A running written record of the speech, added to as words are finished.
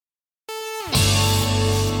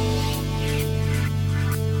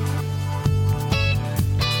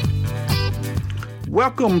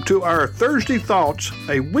Welcome to our Thursday Thoughts,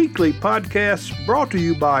 a weekly podcast brought to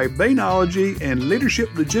you by Bainology and Leadership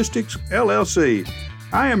Logistics, LLC.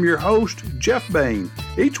 I am your host, Jeff Bain.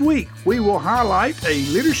 Each week, we will highlight a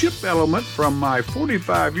leadership element from my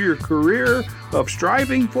 45-year career of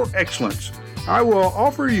striving for excellence. I will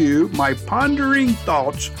offer you my pondering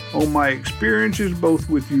thoughts on my experiences both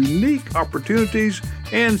with unique opportunities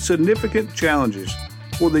and significant challenges.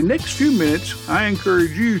 For the next few minutes, I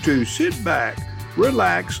encourage you to sit back,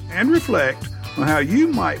 relax, and reflect on how you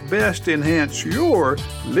might best enhance your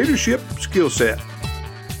leadership skill set.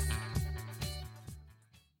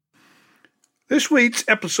 This week's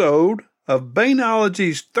episode of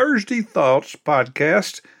Bainology's Thursday Thoughts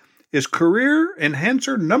podcast is Career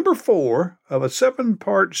Enhancer number 4 of a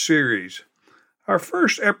 7-part series. Our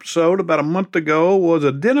first episode about a month ago was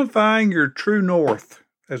identifying your true north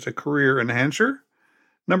as a career enhancer.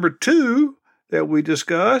 Number 2 that we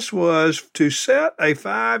discussed was to set a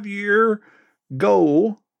 5-year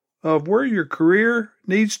goal of where your career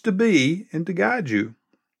needs to be and to guide you.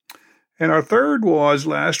 And our third was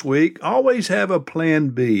last week, always have a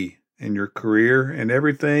plan B in your career and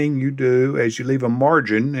everything you do as you leave a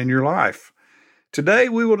margin in your life. Today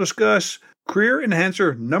we will discuss Career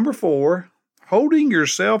Enhancer number 4, holding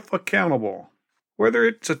yourself accountable. Whether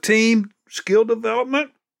it's a team skill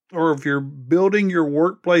development, or if you're building your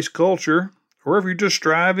workplace culture, or if you're just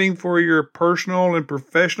striving for your personal and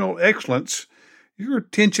professional excellence, your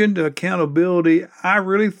attention to accountability, I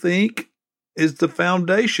really think, is the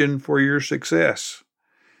foundation for your success.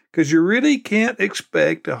 Because you really can't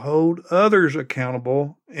expect to hold others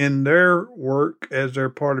accountable in their work as they're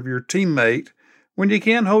part of your teammate when you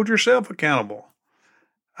can't hold yourself accountable.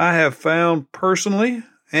 I have found personally,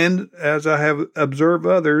 and as I have observed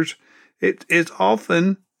others, it's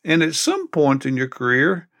often, and at some point in your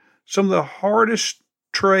career, some of the hardest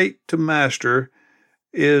trait to master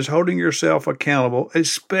is holding yourself accountable,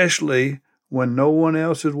 especially when no one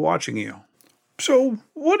else is watching you. So,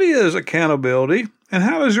 what is accountability, and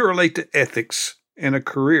how does it relate to ethics in a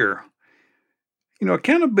career?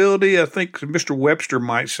 Accountability, I think Mr. Webster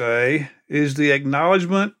might say, is the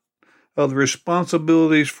acknowledgement of the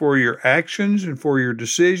responsibilities for your actions and for your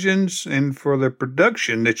decisions and for the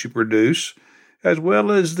production that you produce, as well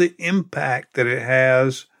as the impact that it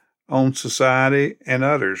has on society and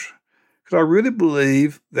others. Because I really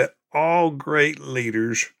believe that all great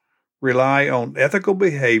leaders rely on ethical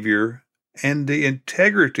behavior and the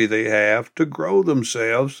integrity they have to grow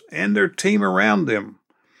themselves and their team around them.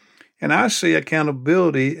 And I see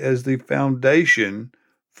accountability as the foundation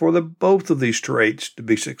for both of these traits to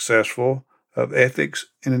be successful of ethics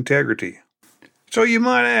and integrity. So you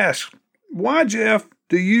might ask, why, Jeff,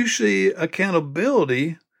 do you see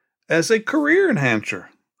accountability as a career enhancer?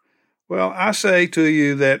 Well, I say to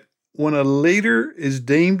you that when a leader is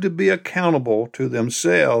deemed to be accountable to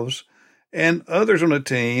themselves and others on a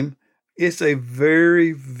team, it's a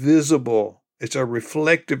very visible, it's a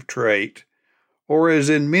reflective trait, or as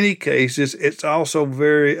in many cases, it's also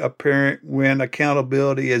very apparent when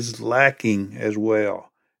accountability is lacking as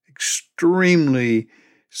well. Extremely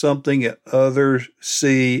something that others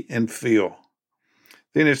see and feel.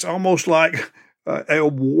 Then it's almost like a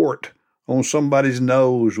wart on somebody's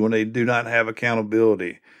nose when they do not have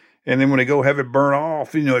accountability. And then when they go have it burn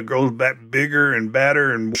off, it grows back bigger and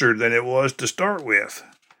badder and worse than it was to start with.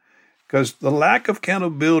 Because the lack of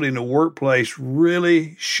accountability in the workplace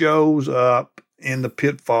really shows up in the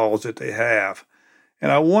pitfalls that they have. And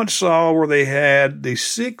I once saw where they had the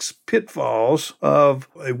 6 pitfalls of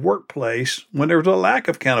a workplace when there was a lack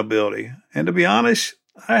of accountability. And to be honest,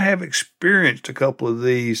 I have experienced a couple of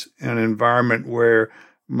these in an environment where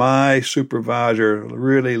my supervisor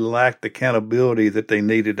really lacked the accountability that they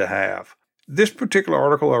needed to have. This particular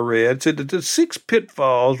article I read said that the 6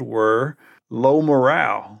 pitfalls were low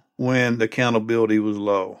morale when the accountability was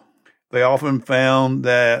low. They often found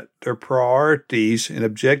that their priorities and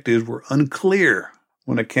objectives were unclear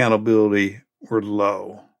when accountability were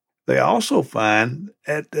low. They also find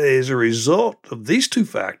that as a result of these 2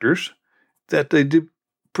 factors, that the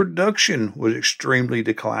production was extremely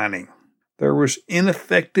declining. There was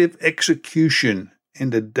ineffective execution in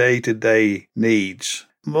the day-to-day needs.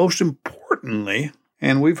 Most importantly,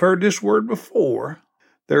 and we've heard this word before,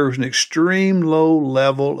 there was an extreme low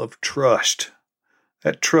level of trust.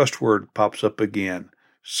 That trust word pops up again.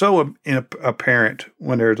 So apparent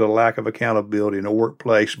when there's a lack of accountability in a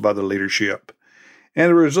workplace by the leadership. And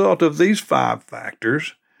the result of these 5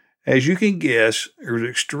 factors, as you can guess, there was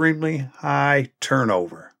extremely high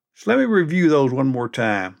turnover. So let me review those one more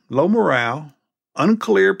time. Low morale,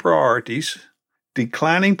 unclear priorities,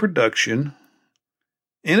 declining production,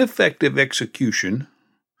 ineffective execution,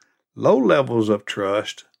 low levels of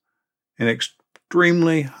trust, and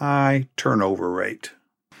extremely high turnover rate.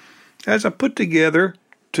 As I put together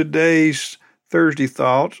today's Thursday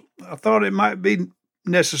thoughts, I thought it might be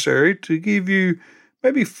necessary to give you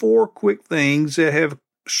maybe 4 quick things that have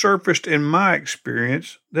surfaced in my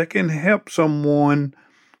experience that can help someone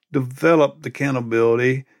develop the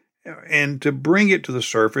accountability and to bring it to the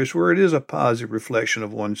surface where it is a positive reflection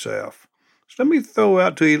of oneself. So let me throw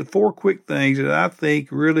out to you 4 quick things that I think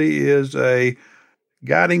really is a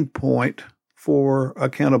guiding point for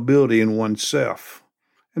accountability in oneself.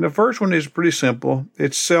 And the first one is pretty simple.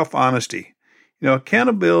 It's self-honesty.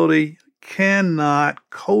 Accountability cannot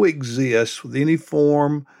coexist with any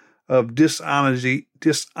form of dishonesty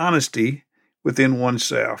within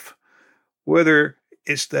oneself, whether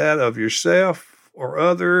it's that of yourself or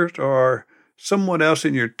others or someone else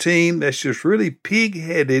in your team that's just really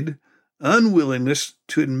pig-headed unwillingness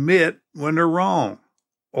to admit when they're wrong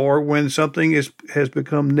or when something has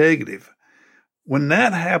become negative. When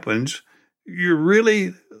that happens, you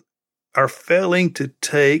really are failing to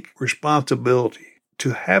take responsibility.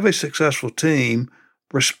 To have a successful team,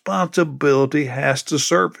 responsibility has to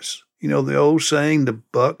surface. The old saying, the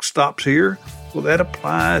buck stops here. Well, that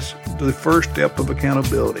applies to the first step of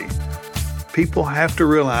accountability. People have to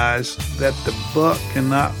realize that the buck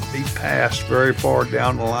cannot be passed very far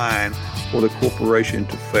down the line for the corporation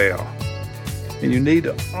to fail. And you need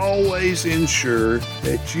to always ensure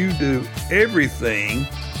that you do everything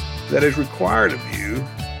that is required of you,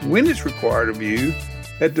 when it's required of you,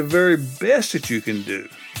 at the very best that you can do.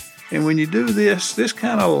 And when you do this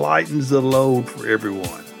kind of lightens the load for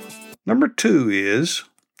everyone. Number 2 is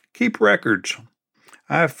keep records.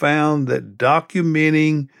 I've found that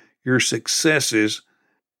documenting your successes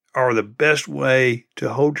are the best way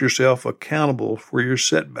to hold yourself accountable for your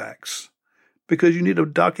setbacks, because you need to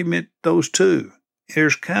document those too.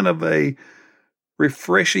 There's kind of a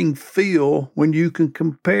refreshing feel when you can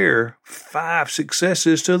compare 5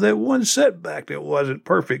 successes to that one setback that wasn't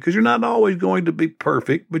perfect, because you're not always going to be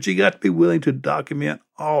perfect, but you got to be willing to document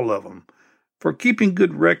all of them. For keeping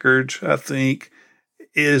good records, I think,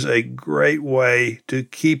 is a great way to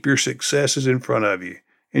keep your successes in front of you.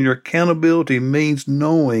 And your accountability means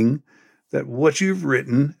knowing that what you've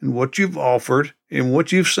written and what you've offered and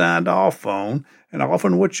what you've signed off on, and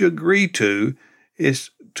often what you agree to,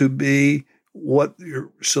 is to be what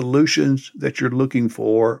your solutions that you're looking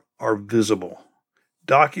for are visible.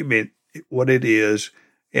 Document what it is,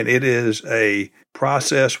 and it is a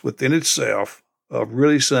process within itself of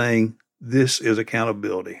really saying this is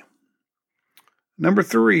accountability. Number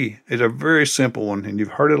 3 is a very simple one, and you've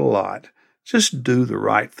heard it a lot. Just do the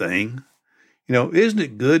right thing. Isn't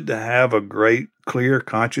it good to have a great, clear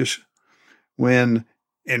conscience when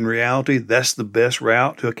in reality that's the best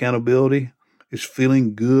route to accountability? Is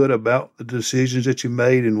feeling good about the decisions that you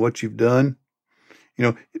made and what you've done.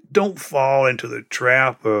 Don't fall into the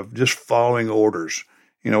trap of just following orders.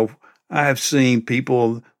 I have seen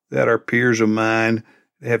people that are peers of mine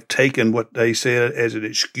have taken what they said as an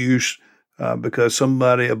excuse because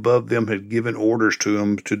somebody above them had given orders to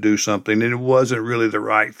them to do something, and it wasn't really the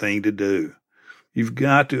right thing to do. You've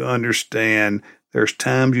got to understand there's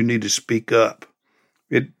times you need to speak up.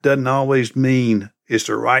 It doesn't always mean it's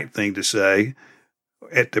the right thing to say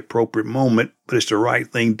at the appropriate moment, but it's the right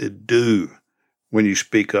thing to do when you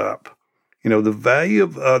speak up. The value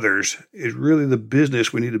of others is really the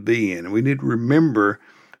business we need to be in. And we need to remember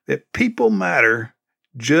that people matter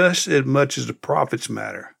just as much as the profits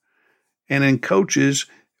matter. And in coaches,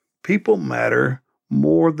 people matter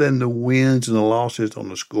more than the wins and the losses on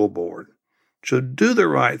the scoreboard. So do the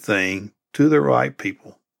right thing to the right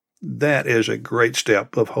people. That is a great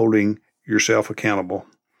step of holding yourself accountable.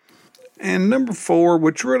 And number 4,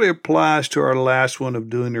 which really applies to our last one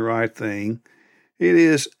of doing the right thing, it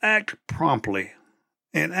is act promptly,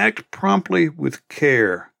 and act promptly with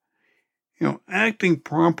care. Acting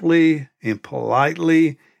promptly and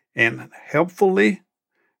politely and helpfully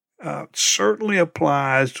certainly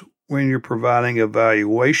applies when you're providing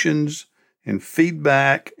evaluations and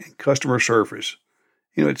feedback and customer service.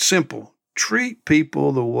 It's simple. Treat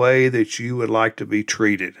people the way that you would like to be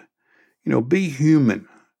treated. Be human.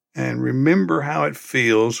 And remember how it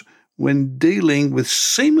feels when dealing with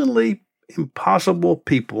seemingly impossible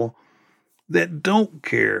people that don't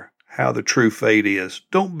care how the true fate is.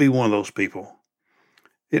 Don't be one of those people.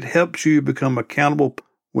 It helps you become accountable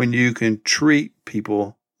when you can treat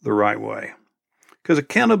people the right way. Because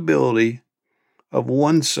accountability of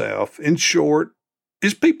oneself, in short,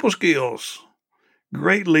 is people skills.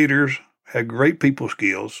 Great leaders have great people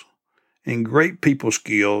skills, and great people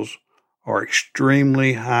skills are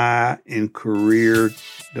extremely high in career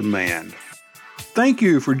demand. Thank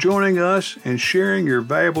you for joining us and sharing your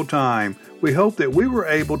valuable time. We hope that we were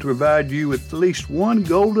able to provide you with at least one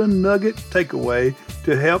golden nugget takeaway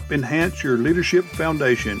to help enhance your leadership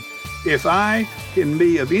foundation. If I can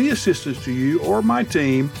be of any assistance to you or my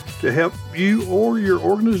team to help you or your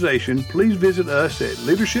organization, please visit us at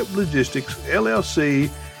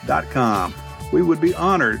leadershiplogisticsllc.com. We would be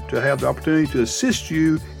honored to have the opportunity to assist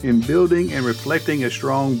you in building and reflecting a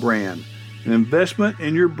strong brand. An investment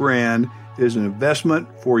in your brand is an investment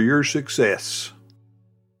for your success.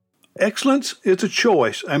 Excellence is a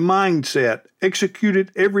choice, a mindset,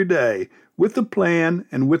 executed every day with a plan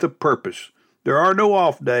and with a purpose. There are no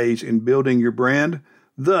off days in building your brand.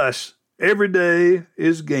 Thus, every day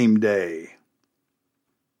is game day.